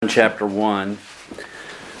chapter 1.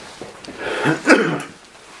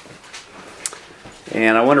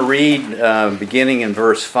 And I want to read beginning in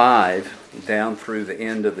verse 5 down through the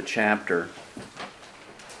end of the chapter.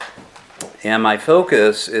 And my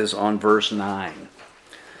focus is on verse 9.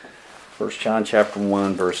 1 John chapter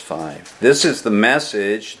 1, verse 5. This is the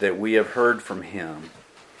message that we have heard from him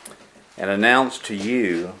and announced to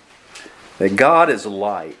you, that God is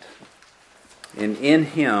light, and in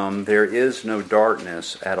him there is no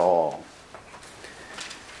darkness at all.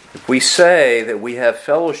 If we say that we have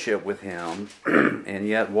fellowship with him and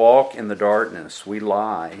yet walk in the darkness, we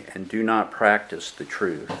lie and do not practice the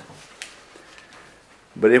truth.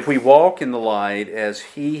 But if we walk in the light as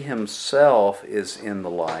he himself is in the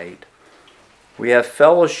light, we have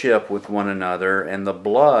fellowship with one another, and the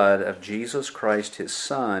blood of Jesus Christ his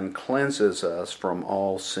Son cleanses us from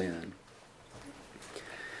all sin.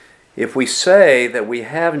 If we say that we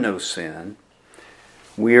have no sin,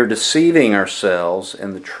 we are deceiving ourselves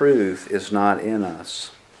and the truth is not in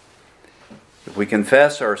us. If we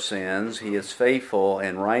confess our sins, he is faithful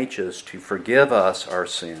and righteous to forgive us our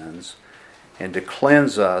sins and to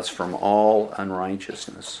cleanse us from all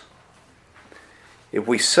unrighteousness. If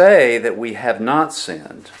we say that we have not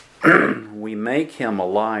sinned, we make him a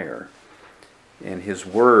liar, and his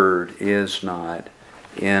word is not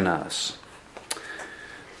in us.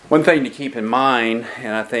 One thing to keep in mind,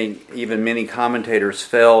 and I think even many commentators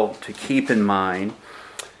fail to keep in mind,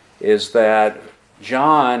 is that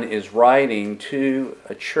John is writing to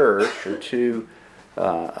a church or to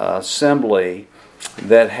an assembly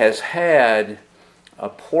that has had a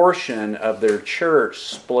portion of their church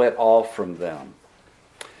split off from them.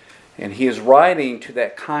 And he is writing to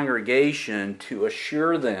that congregation to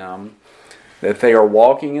assure them that they are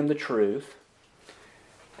walking in the truth,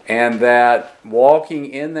 and that walking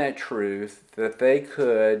in that truth, that they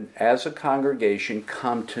could, as a congregation,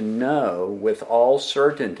 come to know with all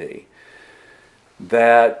certainty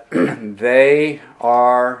that they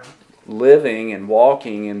are living and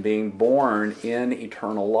walking and being born in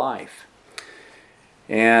eternal life.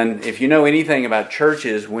 And if you know anything about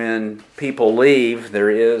churches, when people leave, there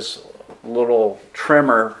is a little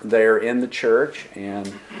tremor there in the church,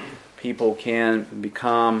 and people can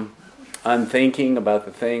become unthinking about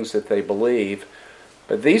the things that they believe.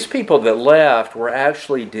 But these people that left were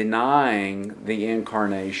actually denying the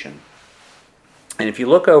incarnation. And if you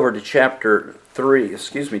look over to chapter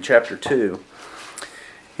 2,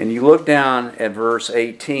 and you look down at verse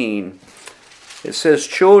 18, it says,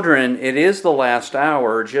 "Children, it is the last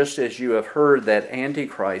hour, just as you have heard that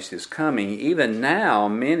Antichrist is coming. Even now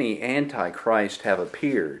many Antichrists have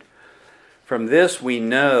appeared. From this we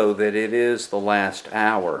know that it is the last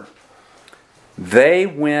hour. They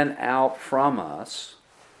went out from us,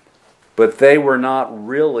 but they were not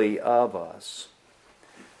really of us.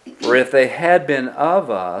 For if they had been of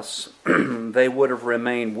us, they would have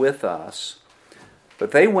remained with us.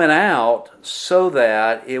 But they went out so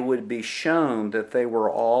that it would be shown that they were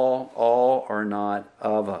all are not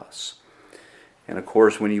of us." And of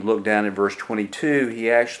course, when you look down at verse 22, he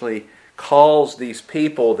actually calls these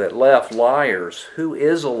people that left liars. Who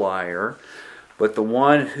is a liar but the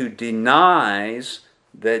one who denies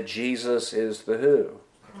that Jesus is the who?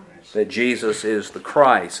 That Jesus is the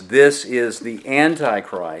Christ. This is the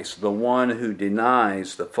Antichrist, the one who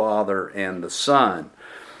denies the Father and the Son.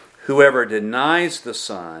 Whoever denies the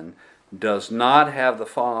Son does not have the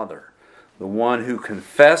Father. The one who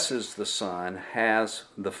confesses the Son has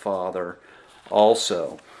the Father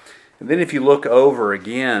also. And then if you look over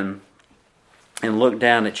again and look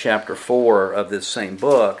down at chapter 4 of this same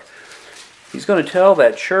book, he's going to tell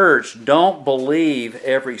that church, don't believe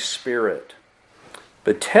every spirit,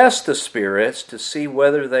 but test the spirits to see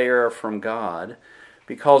whether they are from God,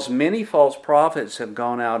 because many false prophets have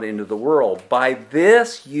gone out into the world. By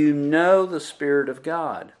this you know the Spirit of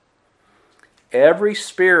God. Every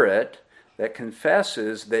spirit that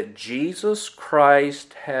confesses that Jesus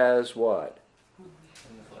Christ has what?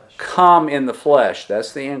 Come in the flesh.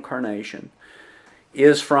 That's the incarnation.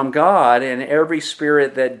 Is from God, and every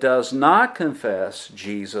spirit that does not confess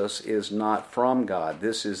Jesus is not from God.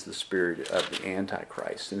 This is the spirit of the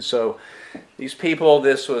Antichrist. And so these people,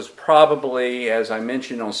 this was probably, as I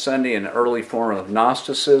mentioned on Sunday, an early form of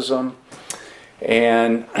Gnosticism.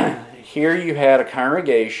 And here you had a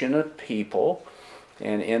congregation of people,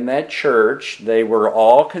 and in that church they were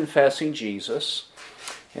all confessing Jesus.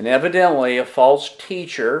 And evidently a false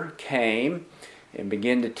teacher came and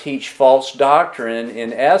begin to teach false doctrine,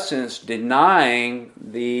 in essence denying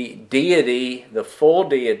the deity, the full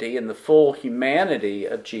deity and the full humanity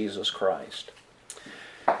of Jesus Christ.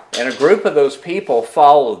 And a group of those people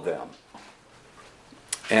followed them.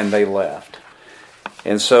 and they left.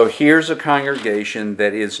 And so here's a congregation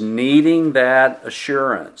that is needing that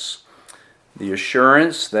assurance. The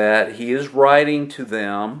assurance that he is writing to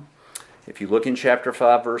them. If you look in chapter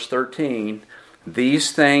 5, verse 13,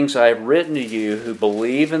 these things I have written to you who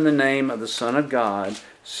believe in the name of the Son of God,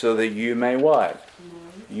 so that you may what?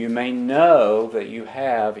 You may know that you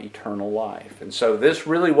have eternal life. And so this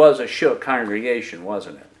really was a shook congregation,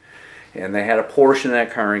 wasn't it? And they had a portion of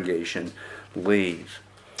that congregation leave.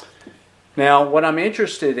 Now, what I'm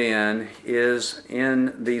interested in is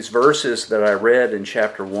in these verses that I read in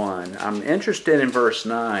chapter 1. I'm interested in verse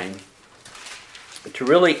 9 to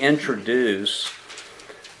really introduce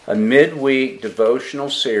a midweek devotional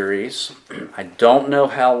series. I don't know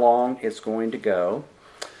how long it's going to go,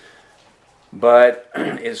 but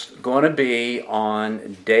it's going to be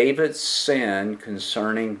on David's sin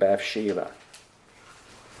concerning Bathsheba.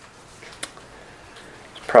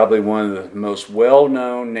 Probably one of the most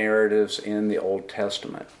well-known narratives in the Old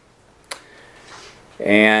Testament.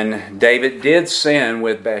 And David did sin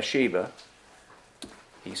with Bathsheba.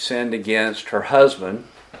 He sinned against her husband,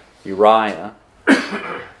 Uriah.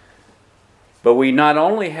 But we not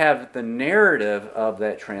only have the narrative of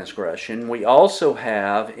that transgression, we also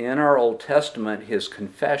have in our Old Testament his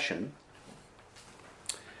confession,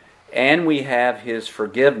 and we have his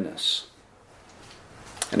forgiveness.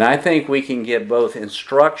 And I think we can get both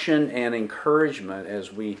instruction and encouragement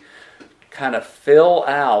as we kind of fill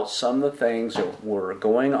out some of the things that were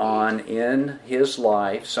going on in his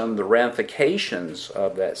life, some of the ramifications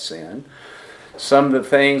of that sin, some of the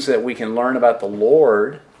things that we can learn about the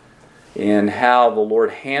Lord and how the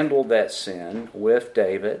Lord handled that sin with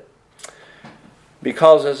David.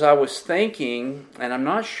 Because as I was thinking, and I'm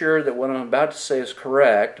not sure that what I'm about to say is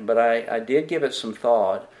correct, but I did give it some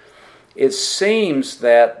thought, it seems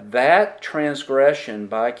that that transgression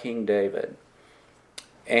by King David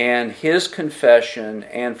and his confession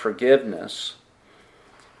and forgiveness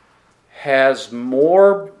has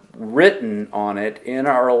more written on it in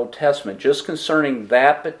our Old Testament, just concerning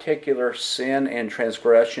that particular sin and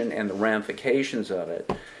transgression and the ramifications of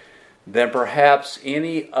it, than perhaps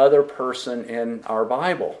any other person in our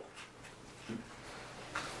Bible.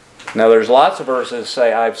 Now, there's lots of verses that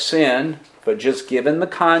say, I've sinned, but just given the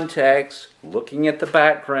context, looking at the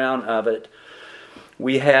background of it,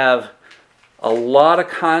 we have a lot of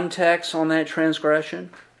context on that transgression.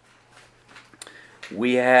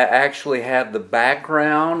 We actually have the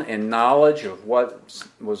background and knowledge of what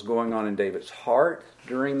was going on in David's heart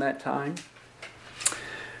during that time.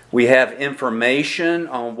 We have information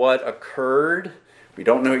on what occurred. We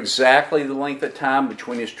don't know exactly the length of time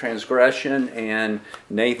between his transgression and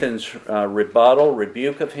Nathan's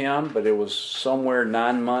rebuke of him, but it was somewhere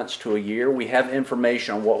 9 months to a year. We have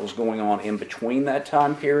information on what was going on in between that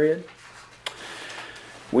time period.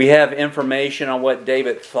 We have information on what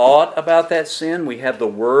David thought about that sin. We have the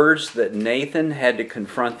words that Nathan had to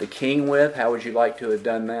confront the king with. How would you like to have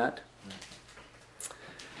done that?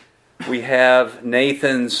 We have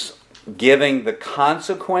Nathan's giving the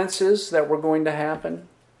consequences that were going to happen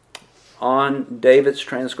on David's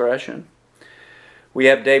transgression. We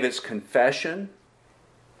have David's confession.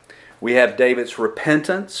 We have David's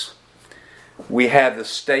repentance. We have the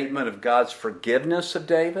statement of God's forgiveness of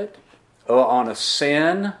David on a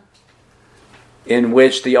sin in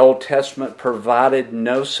which the Old Testament provided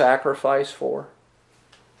no sacrifice for.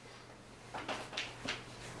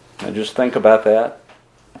 Now just think about that.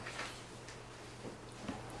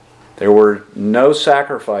 There were no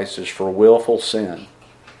sacrifices for willful sin.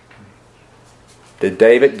 Did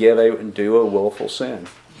David do a willful sin?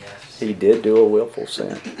 Yes. He did do a willful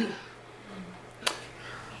sin.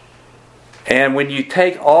 And when you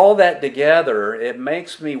take all that together, it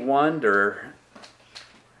makes me wonder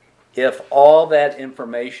if all that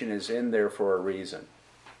information is in there for a reason.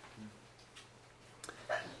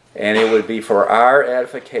 And it would be for our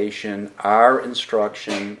edification, our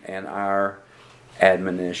instruction, and our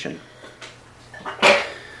admonition.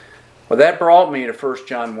 Well, that brought me to 1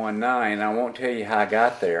 John 1:9. I won't tell you how I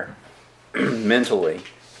got there mentally.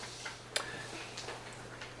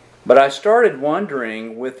 But I started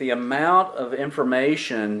wondering, with the amount of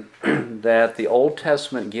information that the Old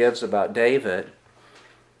Testament gives about David,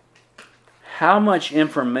 how much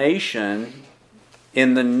information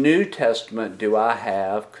in the New Testament do I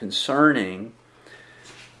have concerning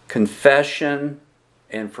confession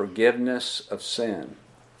and forgiveness of sin?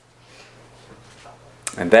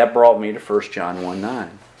 And that brought me to 1 John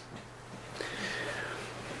 1:9.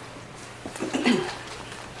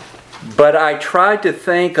 But I tried to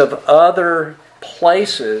think of other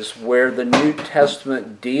places where the New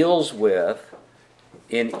Testament deals with,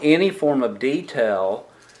 in any form of detail,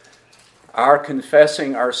 our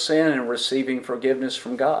confessing our sin and receiving forgiveness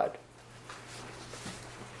from God.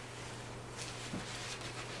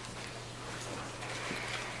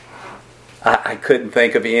 I couldn't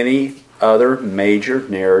think of any other major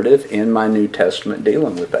narrative in my New Testament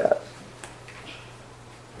dealing with that.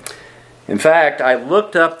 In fact, I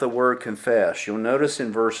looked up the word confess. You'll notice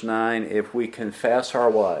in verse 9, if we confess our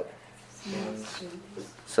what?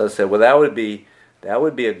 So I said, well, that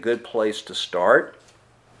would be a good place to start.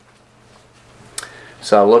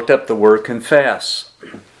 So I looked up the word confess.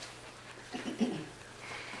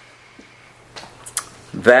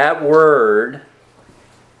 That word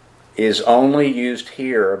is only used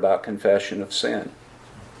here about confession of sin.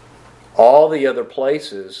 All the other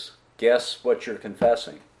places, guess what you're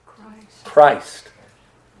confessing? Christ.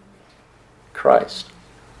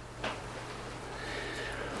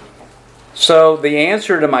 So the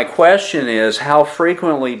answer to my question is, how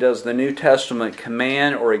frequently does the New Testament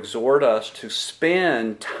command or exhort us to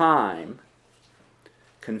spend time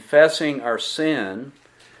confessing our sin?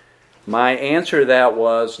 My answer to that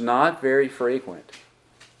was not very frequent.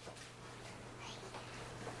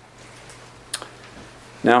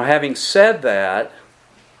 Now, having said that,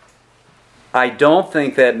 I don't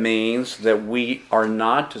think that means that we are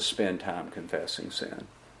not to spend time confessing sin.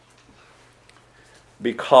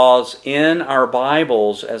 Because in our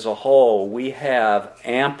Bibles as a whole, we have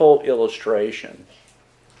ample illustration.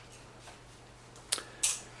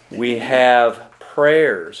 We have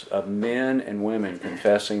prayers of men and women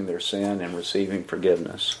confessing their sin and receiving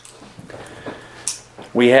forgiveness.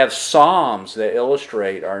 We have psalms that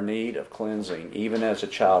illustrate our need of cleansing, even as a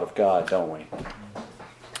child of God, don't we?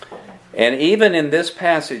 And even in this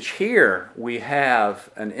passage here, we have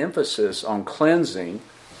an emphasis on cleansing,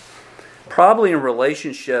 probably in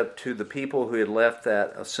relationship to the people who had left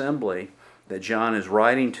that assembly that John is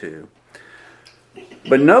writing to.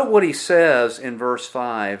 But note what he says in verse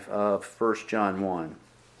 5 of 1 John 1.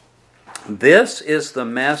 This is the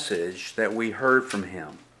message that we heard from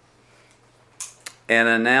him and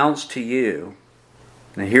announced to you.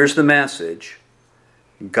 Now here's the message.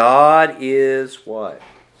 God is what?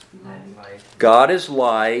 Light. God is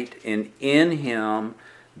light, and in him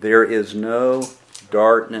there is no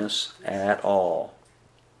darkness at all.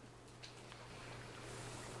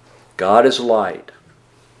 God is light.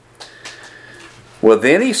 Well,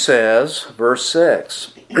 then he says, verse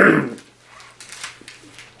 6,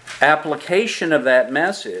 application of that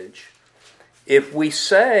message, if we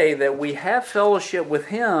say that we have fellowship with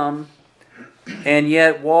him and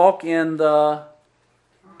yet walk in the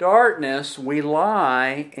darkness, we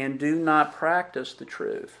lie and do not practice the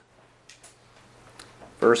truth.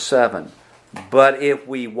 Verse 7, but if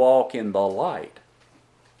we walk in the light.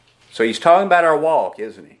 So he's talking about our walk,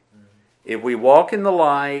 isn't he? If we walk in the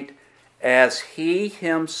light as he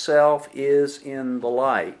himself is in the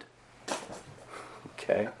light.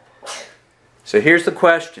 Okay. So here's the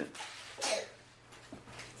question.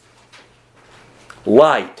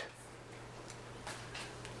 Light.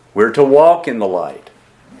 We're to walk in the light.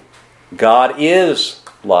 God is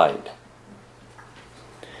light.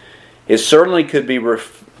 It certainly could be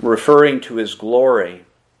referring to his glory.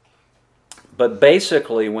 But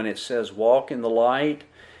basically, when it says walk in the light,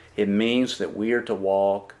 it means that we are to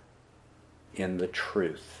walk in the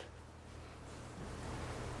truth.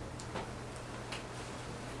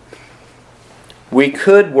 We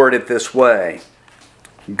could word it this way.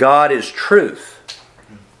 God is truth.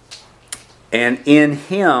 And in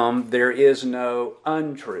him there is no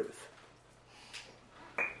untruth.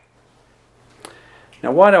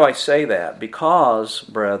 Now why do I say that? Because,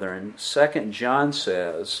 brethren, 2 John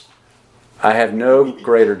says, I have no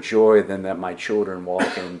greater joy than that my children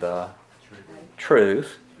walk in the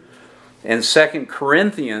truth. And 2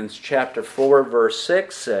 Corinthians chapter 4 verse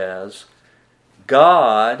 6 says,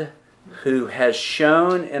 God who has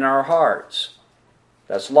shone in our hearts.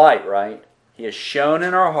 That's light, right? He has shone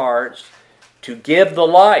in our hearts to give the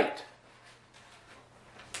light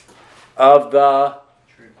of the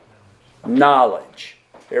knowledge.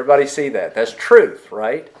 Everybody see that? That's truth,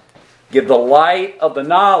 right? Give the light of the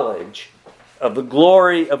knowledge of the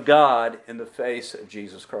glory of God in the face of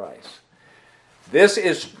Jesus Christ. This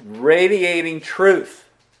is radiating truth.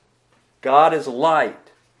 God is light.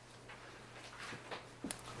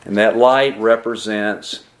 And that light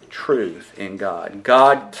represents truth in God.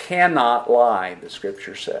 God cannot lie, the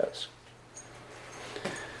Scripture says.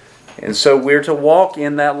 And so we're to walk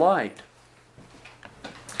in that light.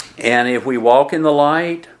 And if we walk in the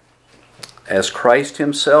light, as Christ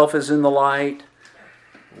himself is in the light,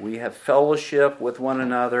 we have fellowship with one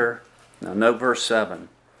another. Now note verse 7.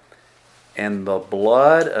 And the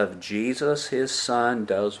blood of Jesus, his Son,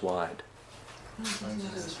 does what?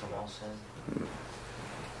 Cleanses us from all sin.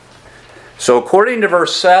 So according to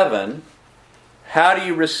verse 7, how do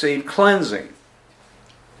you receive cleansing?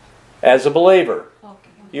 As a believer,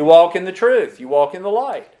 you walk in the truth. You walk in the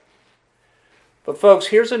light. But folks,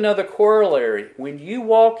 here's another corollary. When you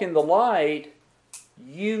walk in the light,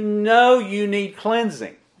 you know you need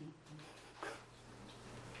cleansing.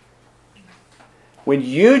 When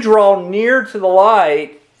you draw near to the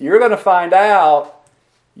light, you're going to find out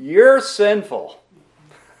you're sinful.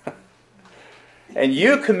 And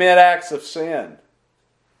you commit acts of sin.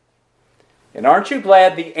 And aren't you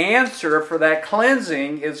glad the answer for that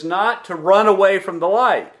cleansing is not to run away from the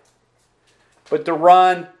light, but to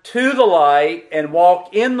run to the light and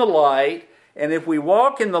walk in the light. And if we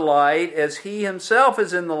walk in the light as He Himself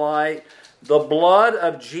is in the light, the blood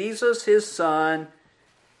of Jesus, His Son,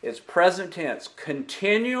 is present tense,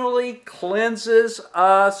 continually cleanses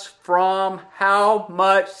us from how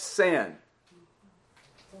much sin?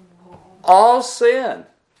 All sin.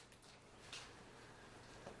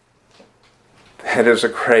 That is a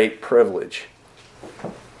great privilege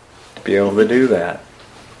to be able to do that.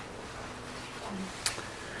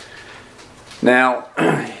 Now,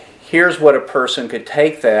 here's what a person could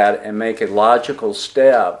take that and make a logical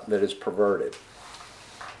step that is perverted.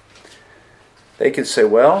 They could say,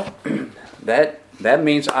 well, that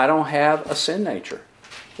means I don't have a sin nature.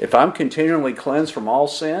 If I'm continually cleansed from all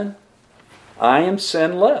sin, I am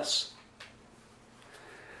sinless.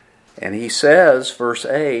 And he says, verse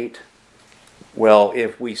 8, well,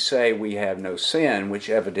 if we say we have no sin, which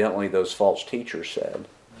evidently those false teachers said,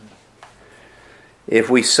 if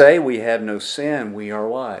we say we have no sin, we are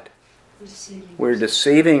what? We're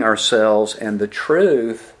deceiving ourselves, and the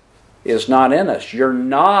truth is not in us. You're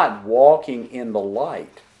not walking in the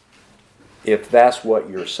light, if that's what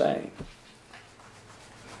you're saying.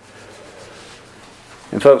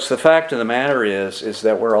 And folks, the fact of the matter is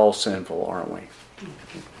that we're all sinful, aren't we?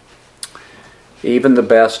 Even the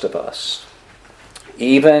best of us.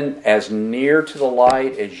 Even as near to the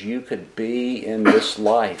light as you could be in this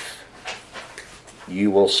life, you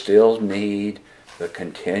will still need the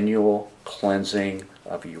continual cleansing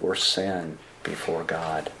of your sin before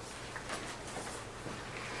God.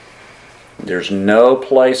 There's no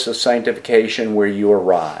place of sanctification where you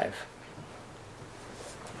arrive.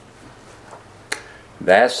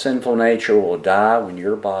 That sinful nature will die when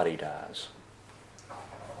your body dies.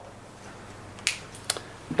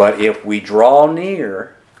 But if we draw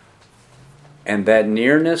near, and that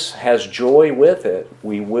nearness has joy with it,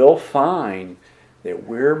 we will find that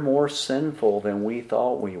we're more sinful than we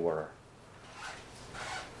thought we were.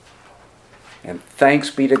 And thanks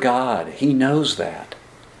be to God, He knows that.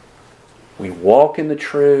 We walk in the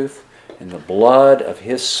truth, and the blood of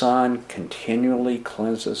His Son continually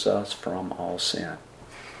cleanses us from all sin.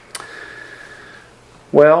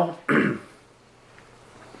 Well,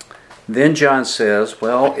 then John says,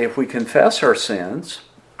 well, if we confess our sins,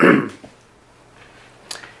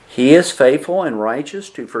 He is faithful and righteous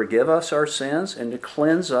to forgive us our sins and to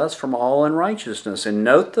cleanse us from all unrighteousness. And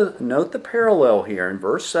note the parallel here in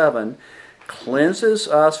verse 7, cleanses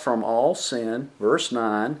us from all sin. Verse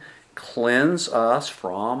 9, cleanse us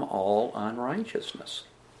from all unrighteousness.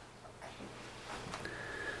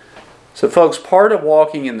 So folks, part of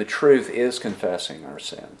walking in the truth is confessing our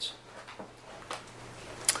sins.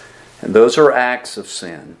 And those are acts of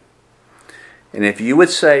sin. And if you would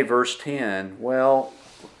say, verse 10, well,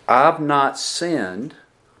 I've not sinned,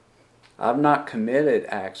 I've not committed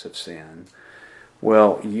acts of sin,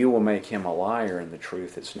 well, you will make him a liar and the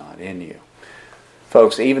truth is not in you.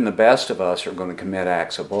 Folks, even the best of us are going to commit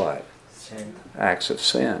acts of what? Sin. Acts of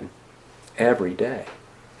sin every day.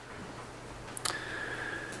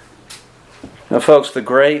 Now, folks, the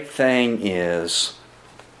great thing is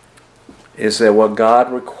that what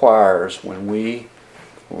God requires when we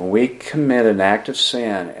commit an act of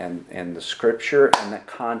sin and the Scripture and that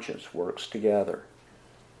conscience works together,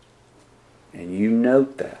 and you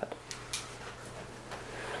note that,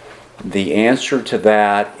 the answer to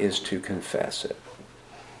that is to confess it.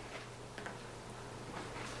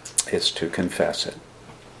 It's to confess it.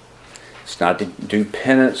 It's not to do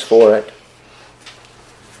penance for it.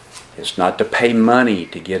 It's not to pay money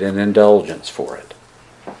to get an indulgence for it.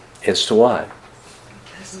 It's to what?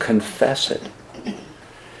 Confess it.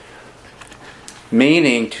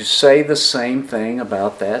 Meaning to say the same thing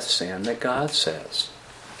about that sin that God says.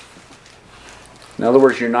 In other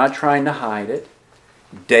words, you're not trying to hide it.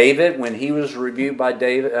 David, when he was rebuked by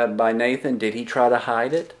Nathan, did he try to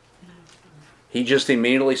hide it? He just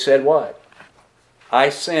immediately said what? I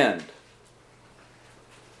sinned.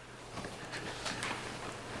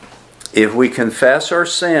 If we confess our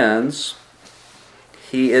sins,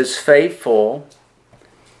 He is faithful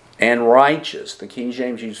and righteous. The King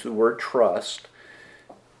James uses the word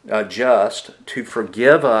just, to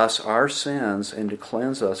forgive us our sins and to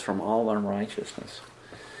cleanse us from all unrighteousness.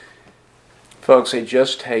 Folks, it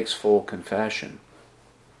just takes full confession.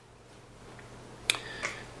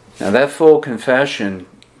 Now that full confession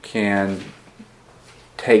can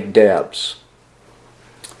take depths.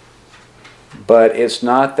 But it's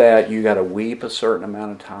not that you got to weep a certain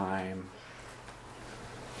amount of time,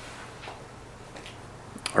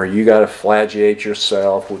 or you got to flagellate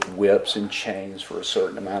yourself with whips and chains for a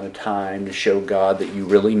certain amount of time to show God that you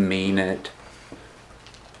really mean it.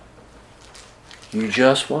 You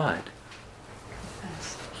just what?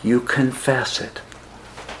 You confess it.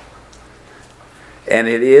 And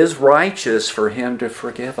it is righteous for Him to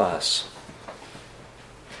forgive us.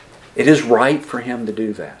 It is right for Him to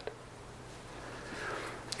do that.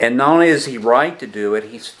 And not only is He right to do it,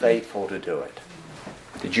 He's faithful to do it.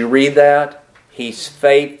 Did you read that? He's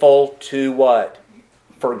faithful to what?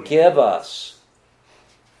 Forgive us.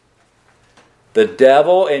 The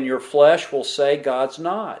devil and your flesh will say God's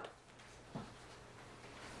not.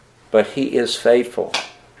 But He is faithful.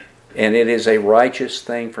 And it is a righteous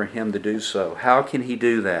thing for Him to do so. How can He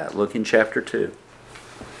do that? Look in chapter 2.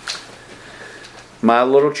 My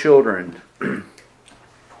little children,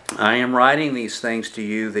 I am writing these things to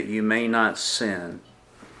you that you may not sin.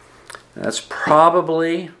 That's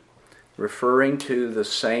probably referring to the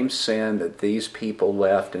same sin that these people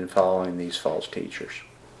left in following these false teachers.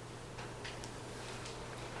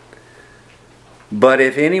 But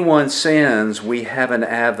if anyone sins, we have an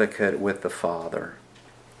advocate with the Father,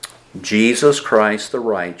 Jesus Christ the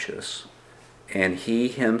righteous, and He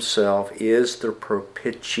Himself is the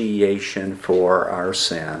propitiation for our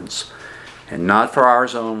sins. And not for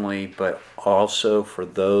ours only, but also for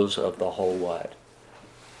those of the whole what?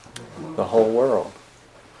 The whole world.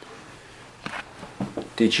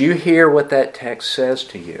 Did you hear what that text says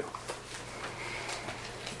to you?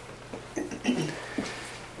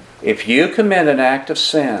 If you commit an act of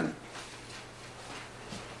sin,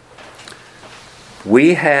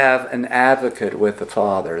 we have an advocate with the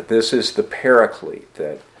Father. This is the Paraclete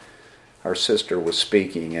that our sister was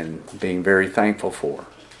speaking and being very thankful for.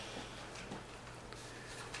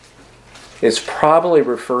 It's probably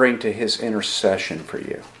referring to His intercession for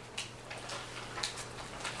you.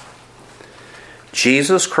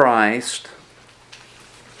 Jesus Christ,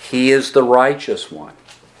 He is the righteous one.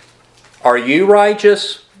 Are you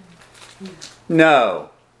righteous? No.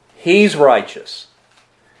 He's righteous.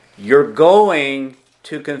 You're going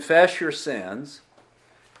to confess your sins,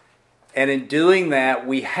 and in doing that,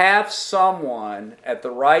 we have someone at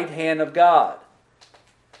the right hand of God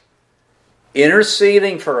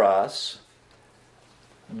interceding for us,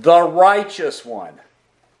 the righteous one,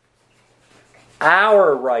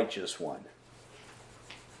 our righteous one.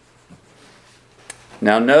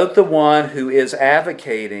 Now note the one who is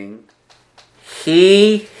advocating,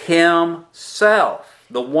 He Himself,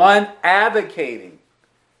 the one advocating,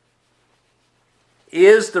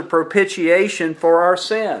 is the propitiation for our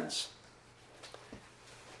sins.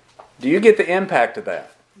 Do you get the impact of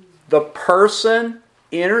that? The person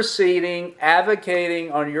interceding,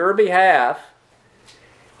 advocating on your behalf,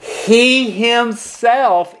 He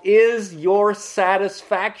Himself is your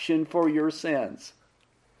satisfaction for your sins.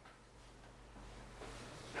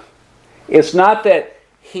 It's not that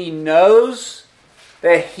He knows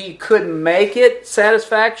that He couldn't make it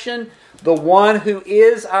satisfaction. The one who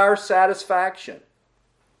is our satisfaction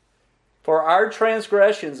for our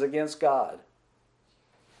transgressions against God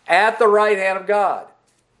at the right hand of God.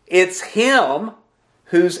 It's Him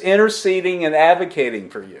who's interceding and advocating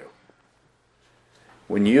for you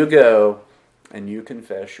when you go and you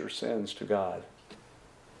confess your sins to God.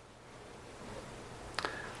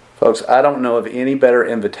 Folks, I don't know of any better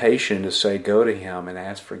invitation to say go to Him and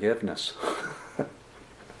ask forgiveness.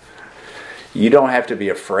 You don't have to be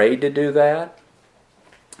afraid to do that.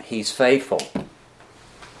 He's faithful.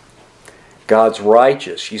 God's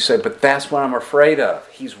righteous. You say, but that's what I'm afraid of.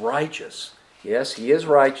 He's righteous. Yes, He is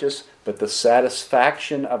righteous, but the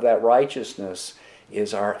satisfaction of that righteousness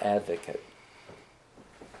is our advocate.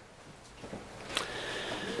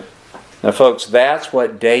 Now, folks, that's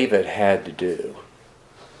what David had to do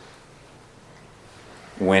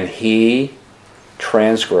when he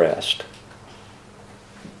transgressed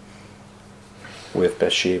with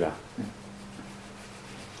Bathsheba.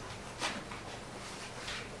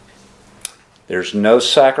 There's no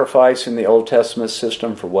sacrifice in the Old Testament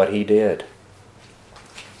system for what he did.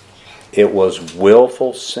 It was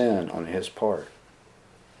willful sin on his part.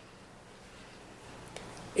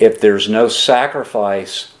 If there's no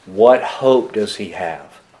sacrifice, what hope does he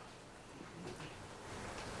have?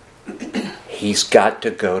 He's got to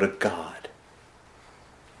go to God.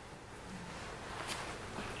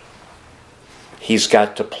 He's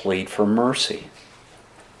got to plead for mercy.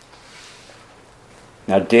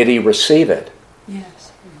 Now, did he receive it?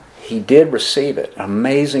 Yes. He did receive it.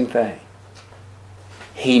 Amazing thing.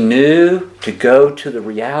 He knew to go to the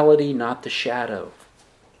reality, not the shadow.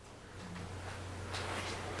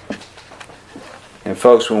 And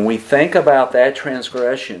folks, when we think about that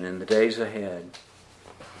transgression in the days ahead,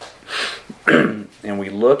 and we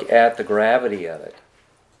look at the gravity of it,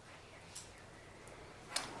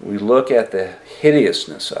 we look at the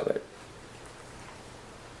hideousness of it,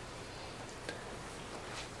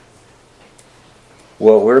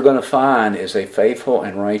 what we're going to find is a faithful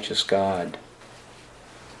and righteous God,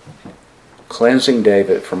 cleansing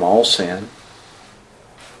David from all sin.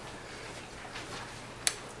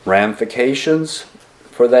 Ramifications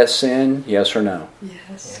for that sin, yes or no?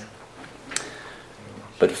 Yes.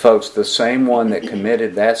 But folks, the same one that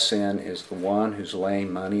committed that sin is the one who's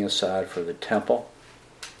laying money aside for the temple.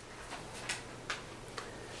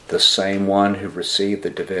 The same one who received the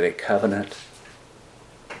Davidic covenant.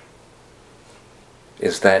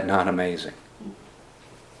 Is that not amazing?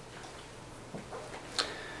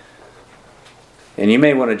 And you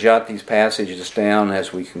may want to jot these passages down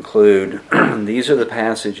as we conclude. These are the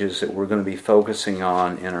passages that we're going to be focusing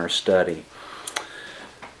on in our study.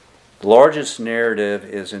 The largest narrative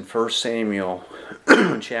is in 1 Samuel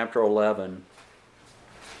chapter 11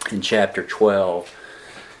 and chapter 12.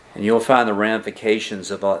 And you'll find the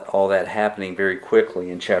ramifications of all that happening very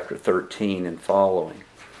quickly in chapter 13 and following.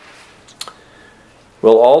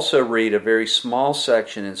 We'll also read a very small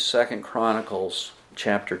section in 2 Chronicles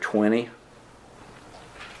chapter 20.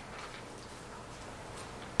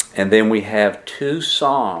 And then we have 2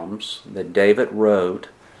 Psalms that David wrote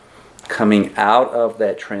coming out of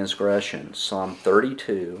that transgression. Psalm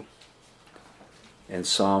 32 and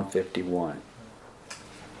Psalm 51.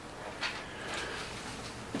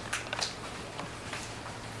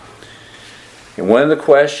 And one of the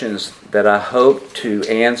questions that I hope to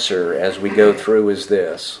answer as we go through is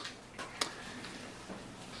this.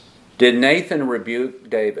 Did Nathan rebuke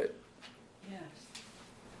David? Yes.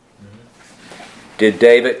 Did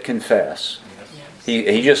David confess? Yes.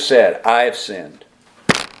 He just said, I have sinned.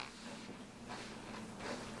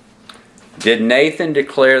 Did Nathan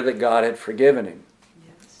declare that God had forgiven him?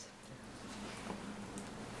 Yes.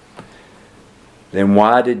 Then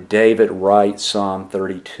why did David write Psalm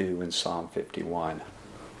 32 and Psalm 51?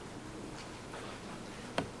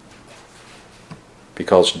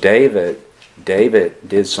 Because David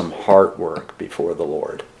did some heart work before the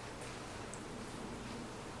Lord.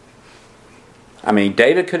 I mean,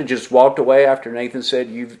 David could have just walked away after Nathan said,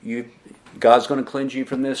 God's going to cleanse you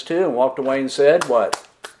from this too, and walked away and said, what?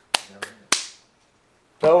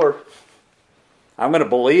 Over. I'm going to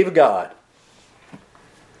believe God.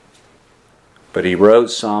 But he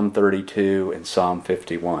wrote Psalm 32 and Psalm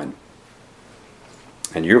 51.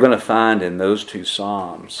 And you're going to find in those 2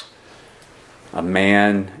 Psalms a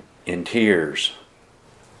man in tears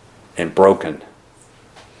and broken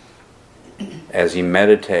as he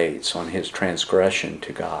meditates on his transgression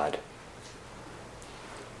to God.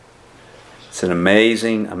 It's an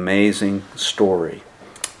amazing, amazing story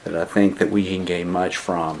that I think that we can gain much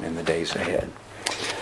from in the days ahead.